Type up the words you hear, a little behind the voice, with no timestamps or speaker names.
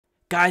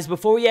Guys,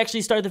 before we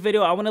actually start the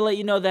video, I want to let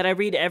you know that I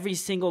read every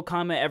single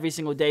comment every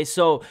single day.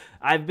 So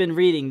I've been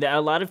reading that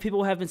a lot of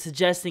people have been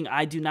suggesting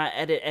I do not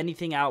edit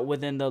anything out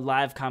within the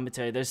live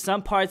commentary. There's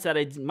some parts that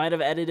I might have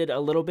edited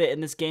a little bit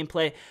in this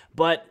gameplay,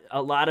 but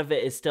a lot of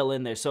it is still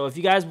in there. So if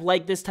you guys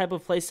like this type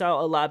of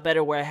playstyle a lot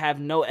better where I have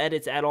no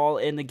edits at all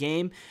in the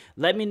game,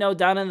 let me know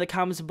down in the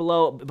comments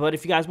below. But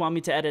if you guys want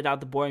me to edit out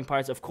the boring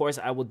parts, of course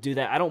I will do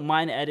that. I don't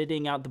mind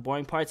editing out the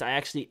boring parts. I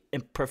actually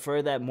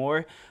prefer that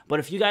more. But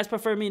if you guys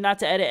prefer me not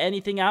to edit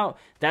anything out,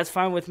 that's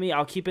fine with me.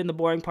 I'll keep in the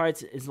boring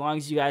parts as long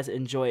as you guys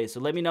enjoy it. So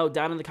let me know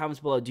down in the comments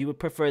below, do you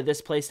prefer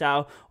this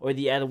playstyle or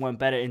the other one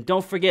better? And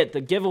don't forget, the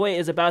giveaway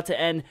is about to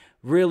end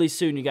really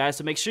soon, you guys.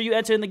 So make sure you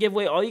enter in the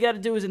giveaway. All you got to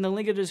do is in the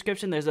link in the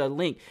description, there's a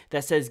link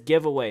that says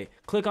giveaway.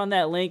 Click on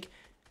that link.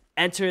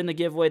 Enter in the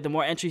giveaway. The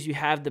more entries you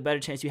have, the better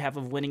chance you have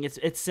of winning.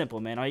 It's simple,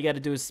 man. All you got to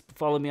do is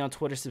follow me on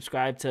Twitter,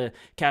 subscribe to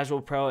Casual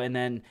Pro, and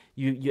then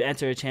you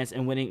enter a chance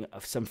in winning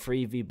some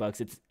free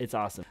V-Bucks. It's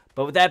awesome.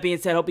 But with that being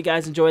said, hope you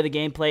guys enjoy the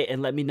gameplay,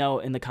 and let me know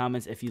in the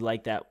comments if you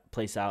like that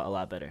playstyle a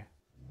lot better.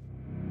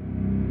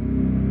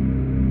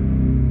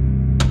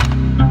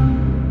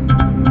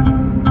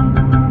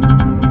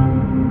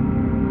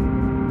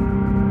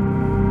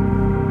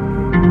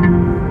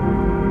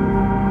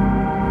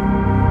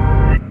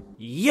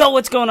 Yo,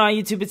 what's going on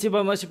YouTube? It's your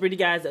boy ExoticMoTioN,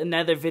 guys.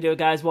 Another video,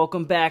 guys.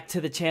 Welcome back to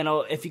the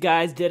channel. If you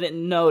guys didn't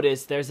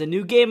notice, there's a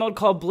new game mode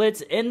called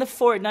Blitz in the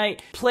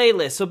Fortnite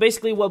playlist. So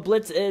basically what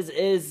Blitz is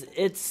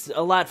it's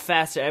a lot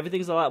faster.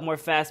 Everything's a lot more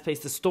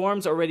fast-paced. The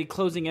storm's already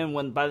closing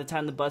in by the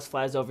time the bus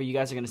flies over. You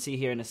guys are going to see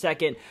here in a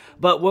second.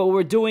 But what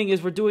we're doing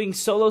is we're doing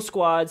solo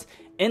squads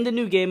in the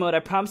new game mode. I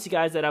promised you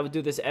guys that I would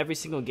do this every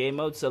single game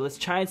mode. So let's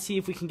try and see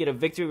if we can get a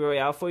victory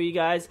royale for you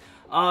guys.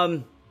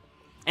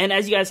 And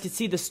as you guys can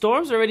see, the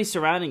storm's already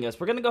surrounding us.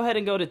 We're going to go ahead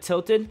and go to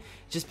Tilted,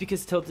 just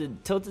because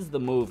Tilted's the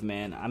move,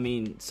 man. I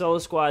mean, solo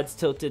squads,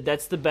 Tilted,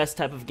 that's the best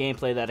type of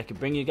gameplay that I could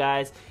bring you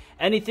guys.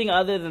 Anything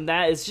other than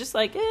that is just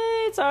like,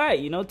 it's alright,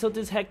 you know,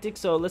 Tilted's hectic,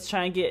 so let's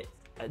try and get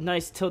a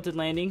nice Tilted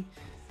landing.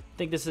 I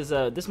think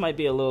this might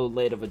be a little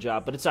late of a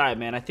job, but it's alright,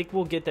 man. I think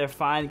we'll get there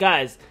fine.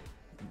 Guys,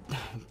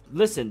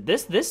 listen,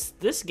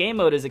 this game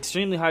mode is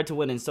extremely hard to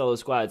win in solo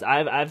squads.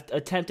 I've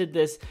attempted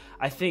this,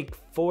 I think,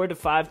 4 to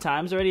 5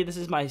 times already. This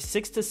is my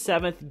 6th to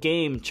 7th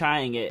game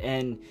trying it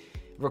and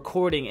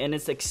recording, and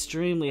it's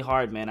extremely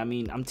hard, man. I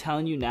mean, I'm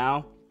telling you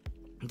now,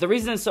 the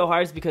reason it's so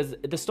hard is because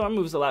the storm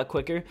moves a lot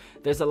quicker.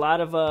 There's a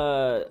lot of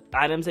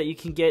items that you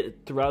can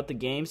get throughout the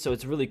game, so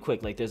it's really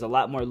quick. Like, there's a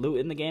lot more loot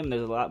in the game, and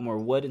there's a lot more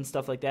wood and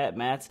stuff like that,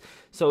 mats.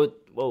 So,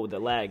 whoa, the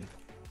lag.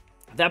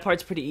 That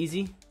part's pretty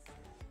easy.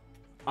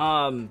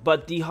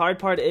 But the hard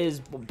part is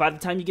by the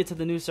time you get to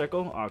the new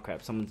circle. Oh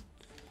crap, someone's,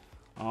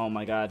 oh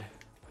my god,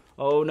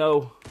 oh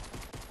no,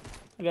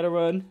 I gotta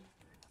run,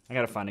 I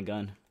gotta find a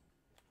gun.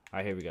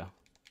 Alright, here we go.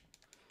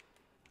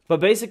 But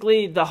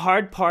basically the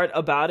hard part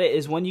about it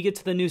is when you get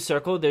to the new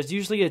circle, there's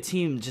usually a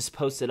team just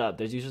posted up.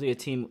 There's usually a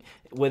team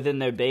within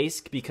their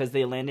base because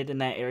they landed in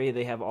that area.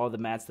 They have all the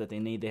mats that they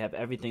need, they have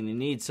everything they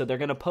need, so they're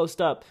gonna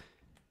post up.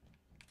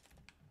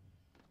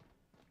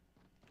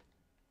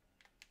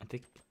 I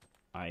think,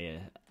 oh yeah,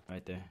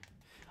 right there.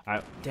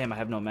 Alright, damn, I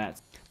have no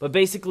mats. But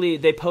basically,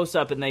 they post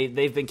up and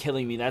they've been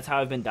killing me. That's how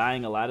I've been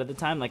dying a lot of the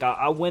time. Like,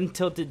 I'll win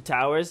tilted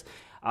towers,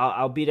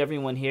 I'll beat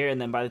everyone here,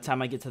 and then by the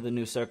time I get to the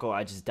new circle,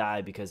 I just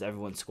die because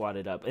everyone's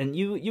squatted up. And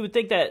you would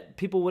think that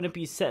people wouldn't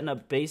be setting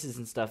up bases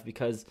and stuff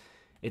because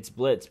it's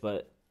Blitz,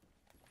 but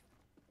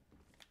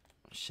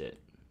shit.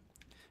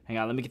 Hang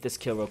on, let me get this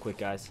kill real quick,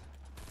 guys.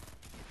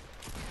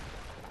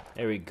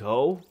 There we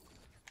go.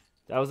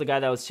 That was the guy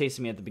that was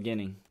chasing me at the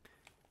beginning.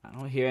 I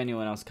don't hear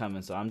anyone else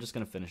coming, so I'm just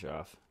going to finish her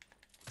off.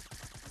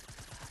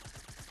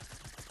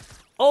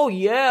 Oh,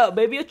 yeah,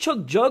 baby, a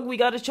Chug Jug. We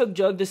got a Chug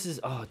Jug. This is,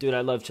 oh, dude,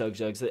 I love Chug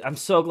Jugs. I'm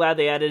so glad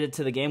they added it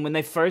to the game. When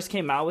they first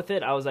came out with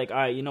it, I was like, all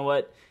right, you know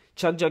what?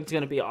 Chug Jug's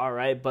going to be all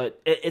right,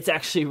 but it's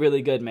actually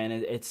really good, man.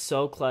 It's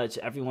so clutch.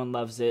 Everyone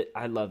loves it.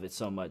 I love it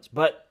so much.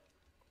 But,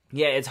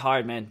 yeah, it's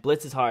hard, man.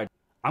 Blitz is hard.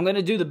 I'm going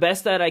to do the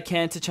best that I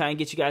can to try and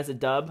get you guys a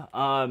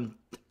dub.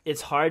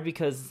 It's hard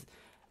because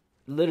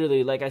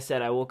literally, like I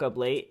said, I woke up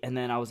late, and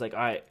then I was like, all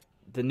right,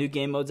 the new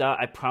game mode's out.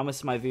 I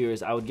promised my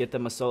viewers I would get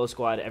them a solo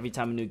squad every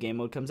time a new game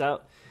mode comes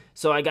out.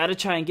 So I got to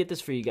try and get this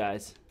for you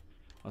guys.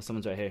 Oh,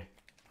 someone's right here.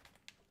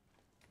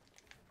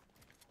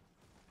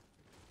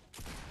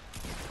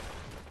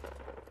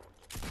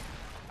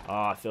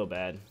 Oh, I feel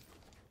bad.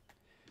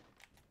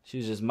 She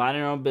was just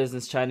minding her own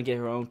business, trying to get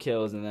her own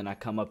kills, and then I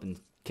come up and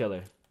kill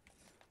her.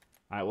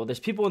 All right, well, there's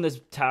people in this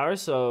tower,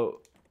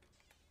 so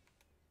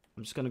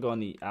I'm just going to go on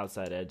the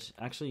outside edge.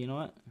 Actually, you know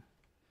what?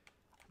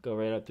 Go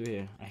right up through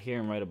here. I hear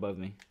him right above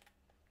me.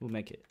 We'll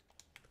make it.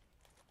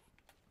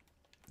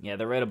 Yeah,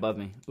 they're right above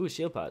me. Ooh,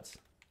 shield pots.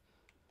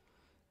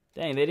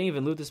 Dang, they didn't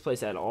even loot this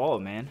place at all,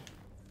 man.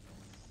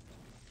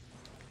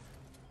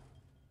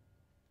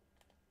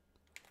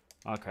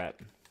 Oh,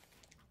 crap.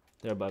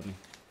 They're above me.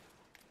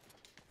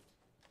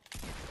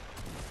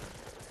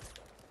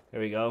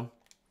 There we go.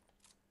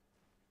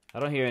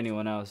 I don't hear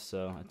anyone else,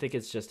 so I think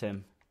it's just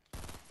him.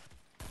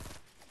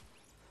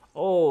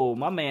 Oh,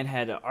 my man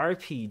had an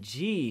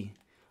RPG.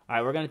 All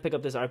right, we're gonna pick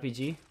up this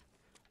RPG.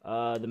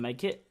 The med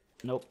kit.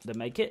 Nope, the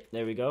med kit.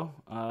 There we go.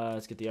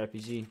 Let's get the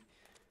RPG. All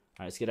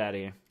right, let's get out of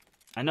here.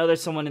 I know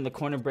there's someone in the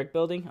corner brick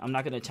building. I'm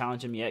not gonna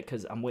challenge him yet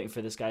because I'm waiting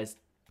for this guy's.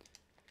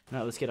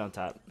 No, let's get on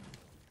top.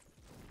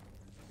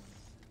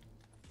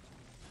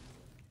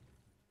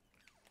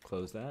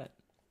 Close that.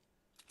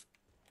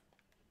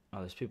 Oh,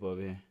 there's people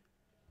over here.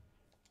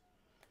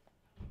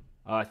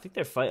 Oh, I think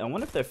they're fighting. I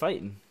wonder if they're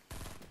fighting.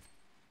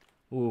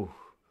 Ooh.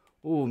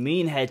 Ooh,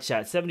 mean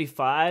headshot.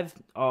 75.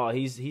 Oh,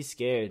 he's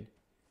scared.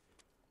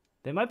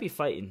 They might be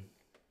fighting.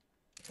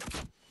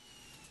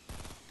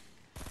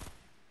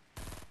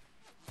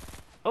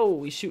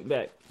 Oh, he's shooting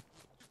back.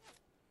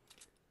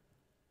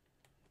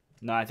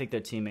 No, I think they're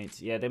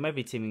teammates. Yeah, they might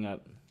be teaming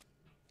up.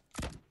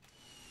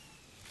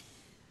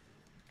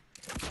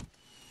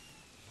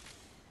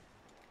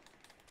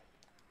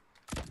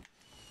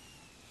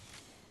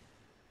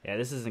 Yeah,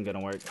 this isn't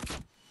gonna work.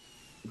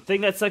 The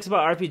thing that sucks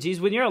about RPGs,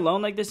 when you're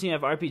alone like this and you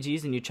have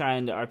RPGs and you're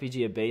trying to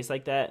RPG a base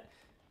like that.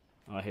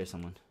 Oh, I hear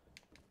someone.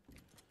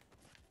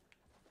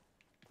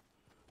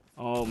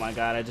 Oh my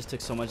god, I just took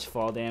so much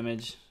fall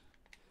damage.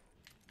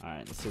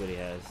 Alright, let's see what he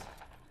has.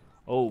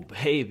 Oh,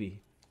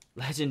 baby.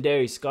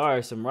 Legendary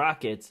Scar, some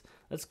rockets.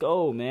 Let's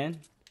go, man.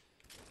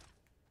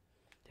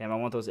 Damn, I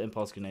want those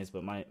impulse grenades,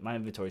 but my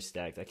inventory's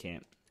stacked. I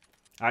can't.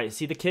 Alright,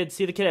 see the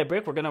kid at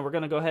brick? We're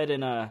gonna go ahead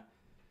and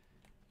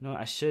no,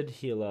 I should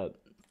heal up.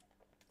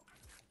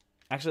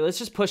 Actually, let's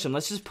just push him.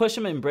 Let's just push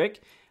him in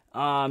brick.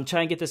 Try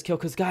and get this kill.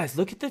 Because, guys,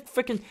 look at the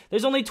freaking...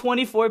 There's only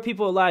 24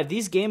 people alive.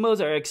 These game modes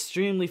are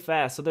extremely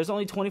fast. So, there's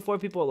only 24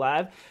 people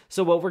alive.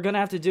 So, what we're going to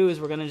have to do is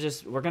we're going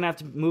to have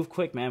to move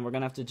quick, man. We're going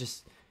to have to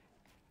just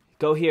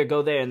go here,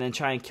 go there, and then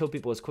try and kill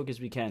people as quick as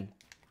we can.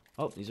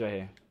 Oh, he's right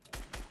here.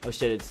 Oh,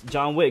 shit. It's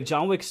John Wick.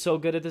 John Wick's so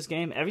good at this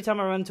game. Every time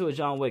I run into a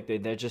John Wick,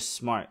 they're just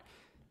smart.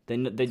 They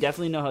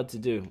definitely know how to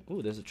do.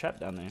 Ooh, there's a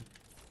trap down there.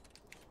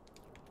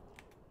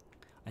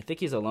 I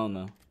think he's alone,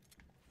 though.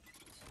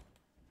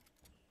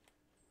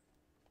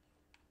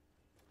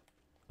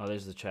 Oh,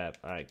 there's the trap.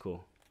 Alright,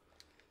 cool.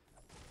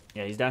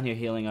 Yeah, he's down here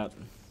healing up.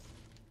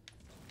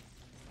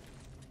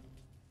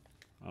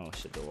 Oh,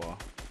 shit, the wall.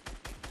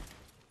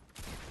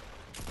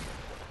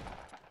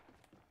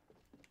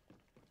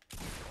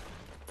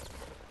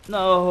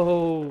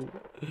 No!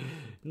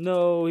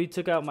 No, he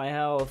took out my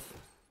health.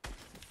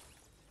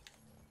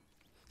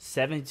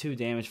 72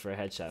 damage for a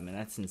headshot, man.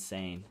 That's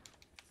insane.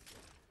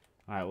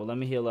 Alright, well, let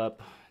me heal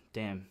up.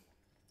 Damn.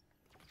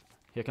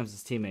 Here comes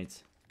his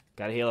teammates.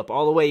 Gotta heal up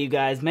all the way, you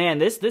guys. Man,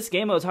 this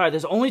game mode's hard.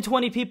 There's only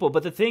 20 people,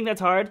 but the thing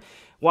that's hard,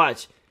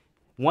 watch.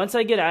 Once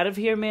I get out of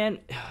here, man,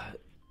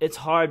 it's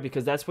hard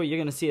because that's where you're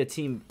gonna see a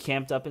team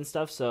camped up and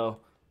stuff, so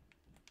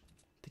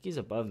I think he's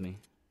above me.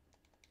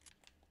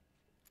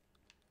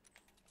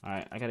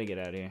 Alright, I gotta get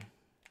out of here.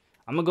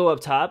 I'm gonna go up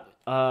top,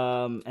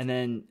 and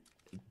then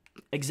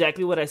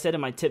exactly what I said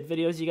in my tip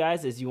videos, you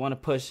guys, is you want to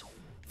push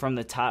from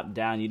the top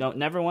down. You don't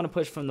never want to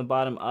push from the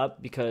bottom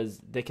up because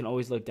they can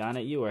always look down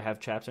at you or have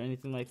traps or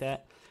anything like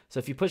that. So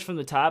if you push from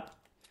the top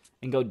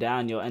and go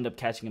down, you'll end up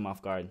catching him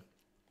off guard.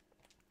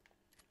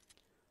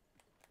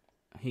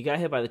 He got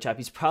hit by the trap.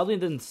 He's probably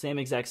in the same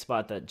exact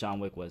spot that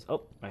John Wick was.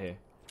 Oh, right here.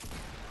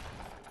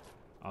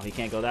 Oh, he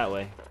can't go that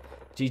way.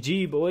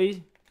 GG,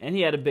 boy. And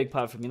he had a big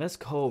pop for me. Let's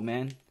go,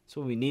 man. That's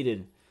what we needed.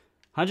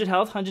 100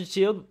 health, 100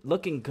 shield.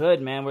 Looking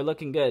good, man. We're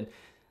looking good.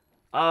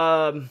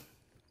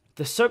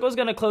 The circle's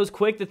going to close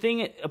quick. The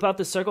thing about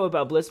the circle,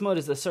 about Blitz mode,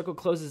 is the circle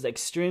closes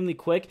extremely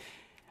quick.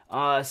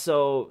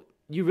 So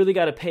you really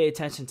got to pay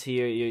attention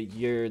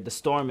to the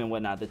storm and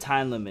whatnot, the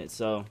time limit.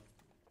 So,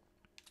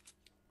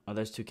 oh,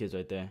 there's two kids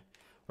right there.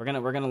 We're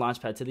gonna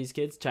launch pad to these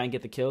kids, try and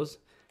get the kills.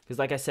 Because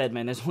like I said,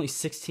 man, there's only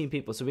 16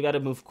 people, so we got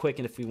to move quick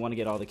and if we want to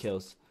get all the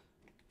kills.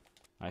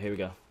 All right, here we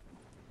go.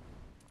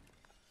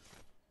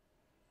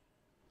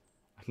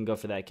 I can go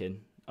for that kid.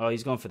 Oh,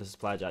 he's going for the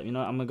supply drop. You know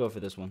what? I'm going to go for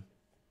this one.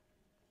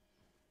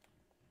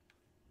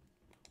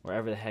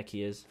 Wherever the heck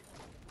he is.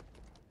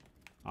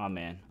 Oh,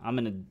 man. I'm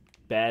in a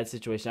bad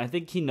situation. I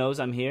think he knows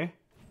I'm here.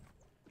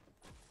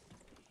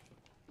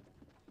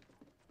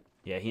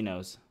 Yeah, he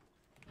knows.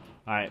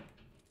 Alright.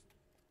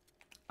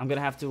 I'm going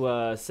to have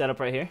to set up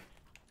right here.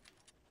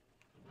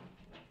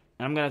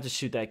 And I'm going to have to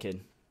shoot that kid.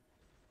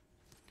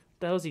 What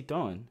the hell is he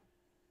throwing?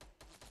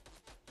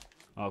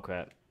 Oh,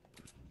 crap.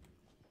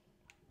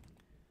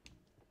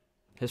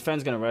 His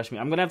friend's going to rush me.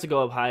 I'm going to have to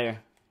go up higher.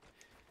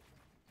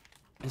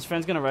 His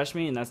friend's going to rush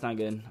me, and that's not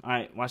good.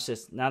 Alright, watch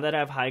this. Now that I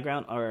have high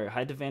ground, or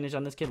height advantage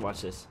on this kid,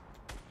 watch this.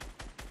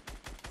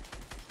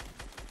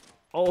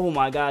 Oh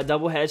my god,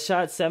 double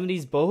headshot,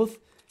 70s both.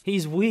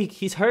 He's weak.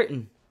 He's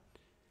hurting.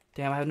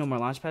 Damn, I have no more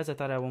launch pads. I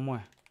thought I had one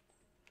more.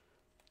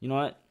 You know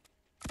what?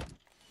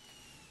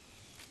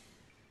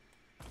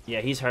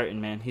 Yeah, he's hurting,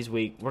 man. He's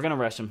weak. We're going to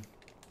rush him.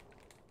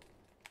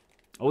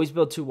 Always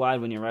build too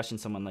wide when you're rushing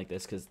someone like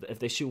this, because if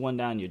they shoot one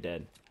down, you're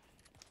dead.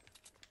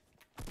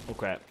 Oh,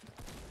 crap.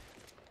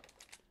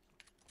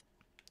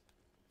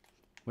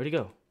 Where'd he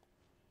go?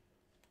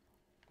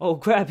 Oh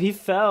crap, he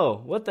fell.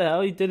 What the hell?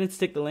 He didn't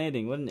stick the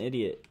landing. What an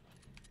idiot.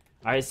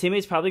 Alright, his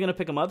teammate's probably gonna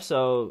pick him up,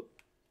 so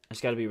I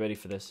just gotta be ready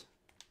for this.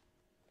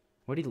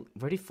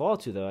 Where'd he fall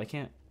to though? I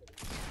can't.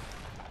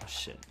 Oh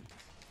shit.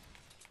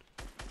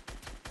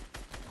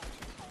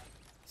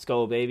 Let's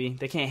go, baby.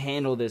 They can't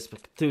handle this. But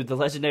dude, the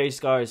legendary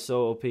scar is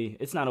so OP.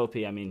 It's not OP,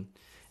 I mean,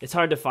 it's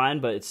hard to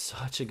find, but it's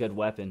such a good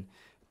weapon.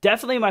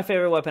 Definitely my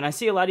favorite weapon. I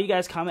see a lot of you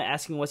guys comment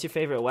asking what's your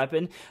favorite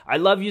weapon. I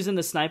love using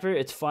the sniper.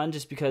 It's fun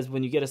just because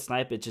when you get a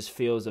snipe, it just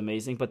feels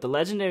amazing. But the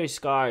legendary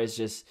scar is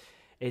just,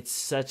 it's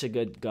such a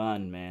good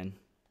gun, man.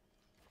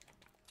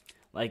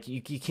 Like,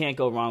 you can't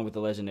go wrong with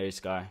the legendary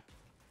scar.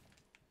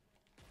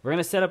 We're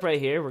going to set up right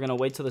here. We're going to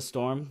wait till the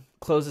storm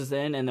closes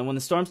in. And then when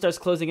the storm starts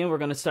closing in, we're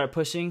going to start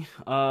pushing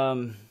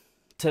to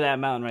that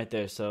mountain right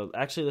there. So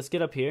actually, let's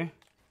get up here.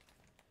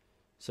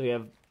 So we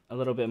have a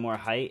little bit more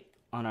height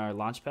on our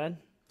launch pad.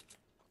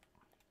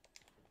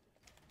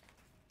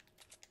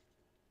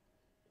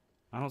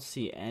 I don't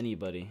see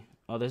anybody.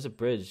 Oh, there's a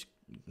bridge.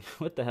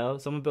 What the hell?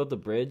 Someone built a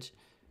bridge?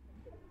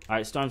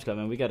 Alright, storm's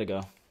coming. We gotta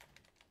go.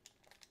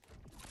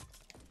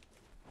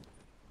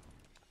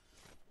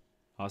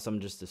 Oh, someone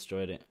just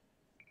destroyed it.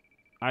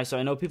 Alright, so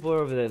I know people are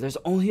over there. There's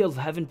only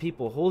 11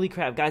 people. Holy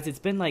crap. Guys, it's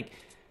been like...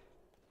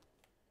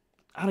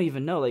 I don't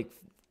even know. Like,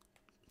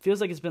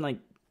 feels like it's been like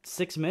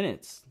 6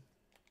 minutes.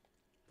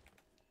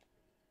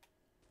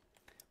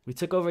 We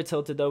took over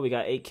Tilted, though. We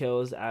got 8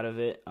 kills out of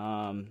it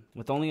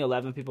with only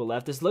 11 people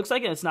left. This looks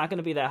like it's not going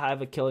to be that high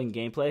of a killing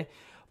gameplay.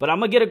 But I'm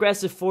going to get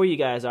aggressive for you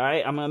guys, all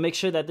right? I'm going to make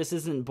sure that this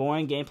isn't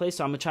boring gameplay,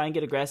 so I'm going to try and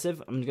get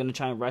aggressive. I'm going to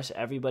try and rush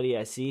everybody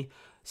I see,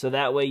 so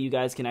that way you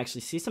guys can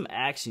actually see some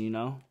action, you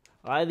know?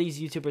 A lot of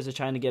these YouTubers are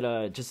trying to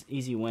get just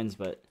easy wins,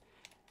 but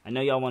I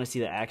know y'all want to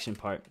see the action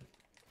part.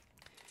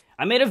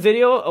 I made a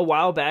video a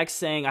while back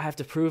saying I have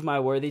to prove my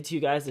worthy to you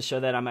guys to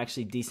show that I'm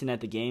actually decent at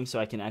the game so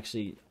I can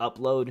actually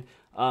upload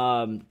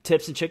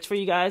tips and tricks for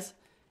you guys.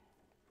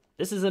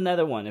 This is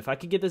another one. If I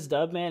could get this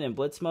dub, man, in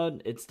Blitz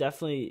mode, it's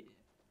definitely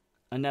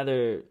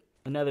another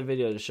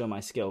video to show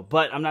my skill.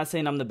 But I'm not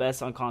saying I'm the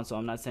best on console.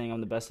 I'm not saying I'm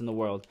the best in the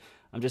world.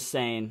 I'm just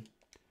saying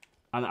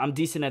I'm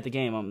decent at the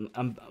game.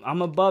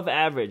 I'm above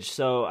average,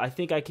 so I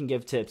think I can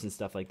give tips and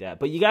stuff like that.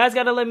 But you guys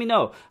gotta let me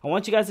know. I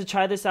want you guys to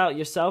try this out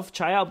yourself.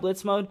 Try out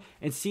Blitz mode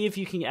and see if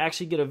you can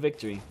actually get a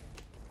victory.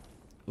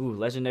 Ooh,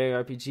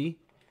 legendary RPG.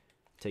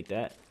 Take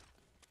that.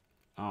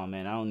 Oh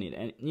man, I don't need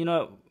any. You know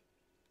what?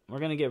 We're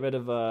gonna get rid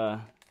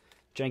of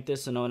drink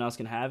this so no one else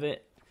can have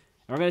it.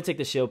 And we're gonna take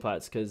the shield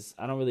pots because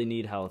I don't really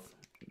need health.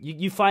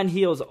 You find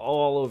heals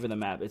all over the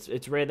map.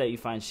 It's rare that you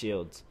find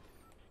shields.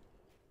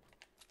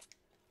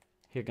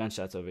 Here,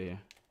 gunshots over here.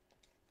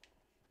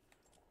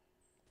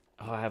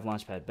 Oh, I have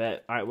launch pad.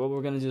 Bet. All right, what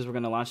we're gonna do is we're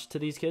gonna launch to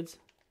these kids.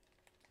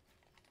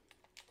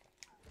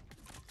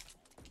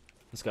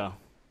 Let's go.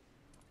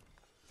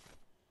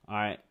 All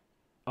right.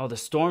 Oh, the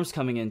storm's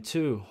coming in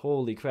too.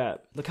 Holy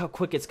crap! Look how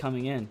quick it's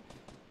coming in.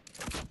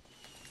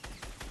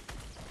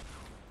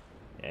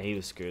 Yeah, he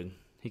was screwed.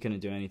 He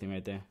couldn't do anything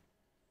right there.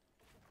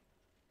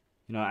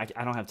 You know, I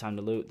don't have time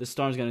to loot. This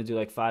storm's gonna do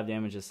like 5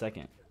 damage a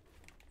second.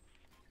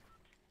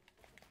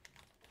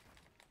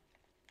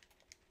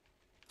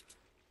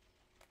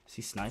 Is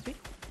he sniping?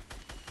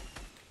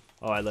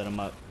 Oh, I let him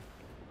up.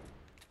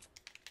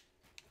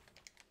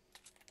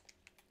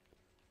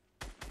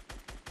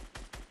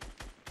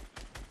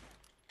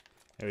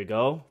 There we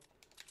go.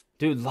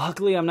 Dude,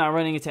 luckily I'm not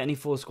running into any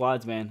full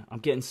squads, man. I'm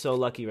getting so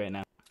lucky right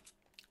now.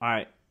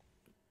 Alright.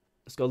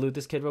 Let's go loot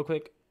this kid real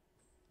quick.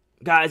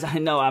 Guys, I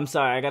know, I'm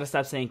sorry. I gotta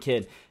stop saying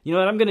kid. You know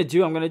what I'm gonna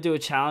do? I'm gonna do a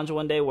challenge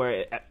one day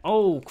where...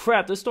 Oh,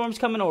 crap. The storm's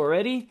coming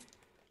already?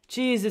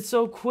 Jeez, it's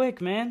so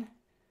quick, man.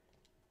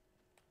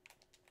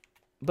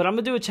 But I'm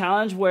going to do a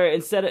challenge where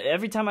instead of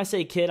every time I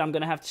say kid, I'm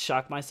going to have to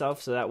shock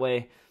myself. So that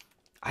way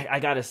I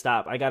got to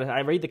stop.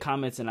 I read the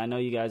comments and I know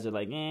you guys are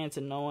like, it's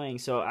annoying.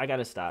 So I got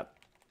to stop.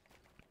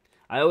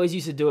 I always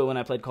used to do it when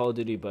I played Call of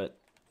Duty, but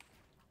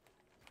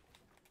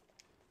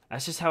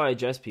that's just how I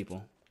address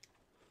people.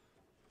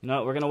 You know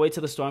what? We're going to wait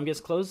till the storm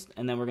gets closed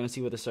and then we're going to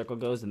see where the circle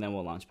goes and then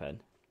we'll launch pad.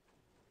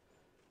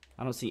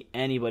 I don't see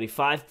anybody.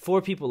 4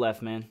 people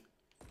left, man.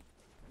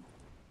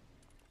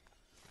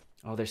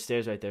 Oh, there's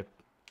stairs right there.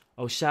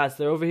 Oh, shots.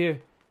 They're over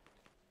here.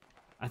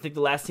 I think the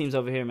last team's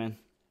over here, man.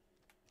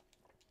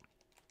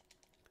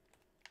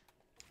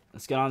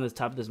 Let's get on the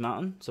top of this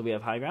mountain so we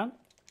have high ground.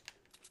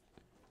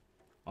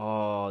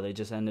 Oh, they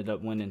just ended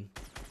up winning.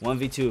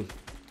 1v2.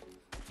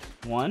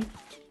 1.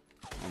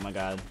 Oh, my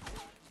God.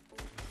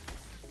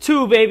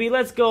 2, baby.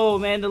 Let's go,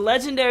 man. The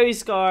legendary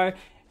scar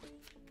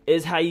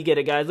is how you get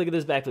it, guys. Look at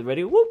this backflip.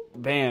 Ready? Whoop.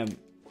 Bam.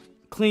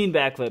 Clean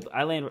backflip.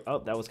 I land. Oh,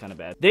 that was kind of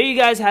bad. There you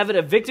guys have it.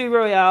 A victory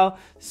royale,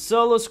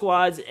 solo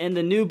squads, in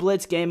the new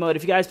Blitz game mode.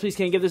 If you guys please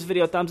can give this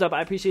video a thumbs up,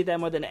 I appreciate that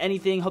more than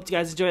anything. Hope you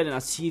guys enjoyed, and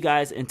I'll see you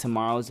guys in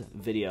tomorrow's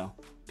video.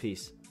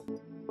 Peace.